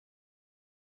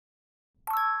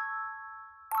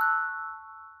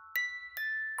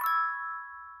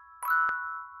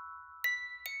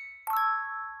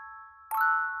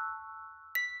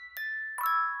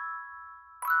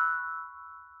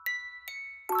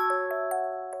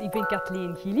Ik ben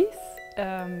Katleen Gillis.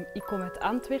 Ik kom uit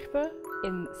Antwerpen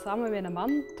en samen met een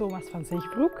man, Thomas van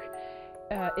Zegbroek,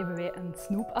 hebben wij een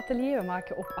snoepatelier. We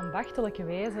maken op ambachtelijke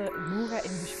wijze nougat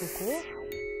en bouche.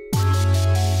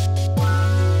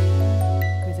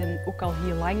 We zijn ook al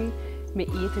heel lang met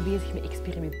eten bezig, met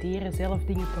experimenteren, zelf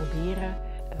dingen proberen.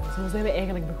 Zo zijn we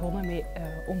eigenlijk begonnen met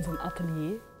onze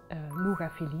atelier,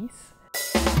 Nougat Feliz.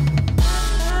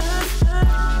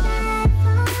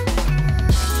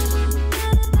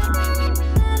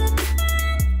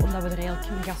 Omdat we er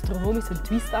eigenlijk een gastronomische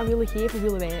twist aan willen geven,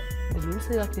 willen wij de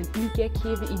mensen eigenlijk een inkijk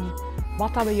geven in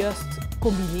wat dat we juist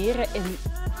combineren en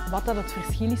wat dat het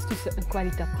verschil is tussen een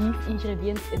kwalitatief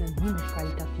ingrediënt en een minder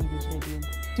kwalitatief ingrediënt.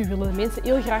 We willen de mensen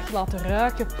heel graag laten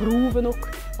ruiken, proeven ook,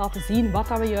 laten zien wat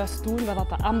dat we juist doen, wat dat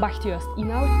de ambacht juist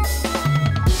inhoudt.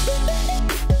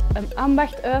 Een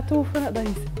ambacht uitoefenen, dat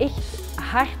is echt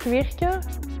hard werken,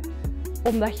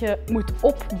 omdat je moet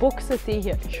opboksen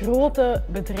tegen grote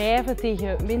bedrijven,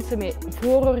 tegen mensen met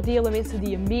vooroordelen, mensen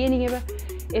die een mening hebben.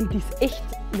 En het is echt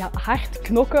hard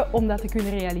knokken om dat te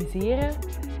kunnen realiseren.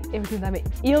 En we doen dat met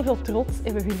heel veel trots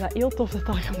en we vinden dat heel tof dat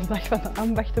er een dag van de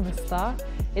ambachten bestaat.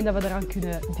 En dat we eraan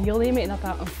kunnen deelnemen en dat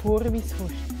dat een forum is voor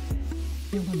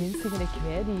jonge mensen gelijk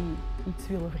wij die iets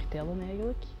willen vertellen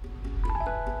eigenlijk.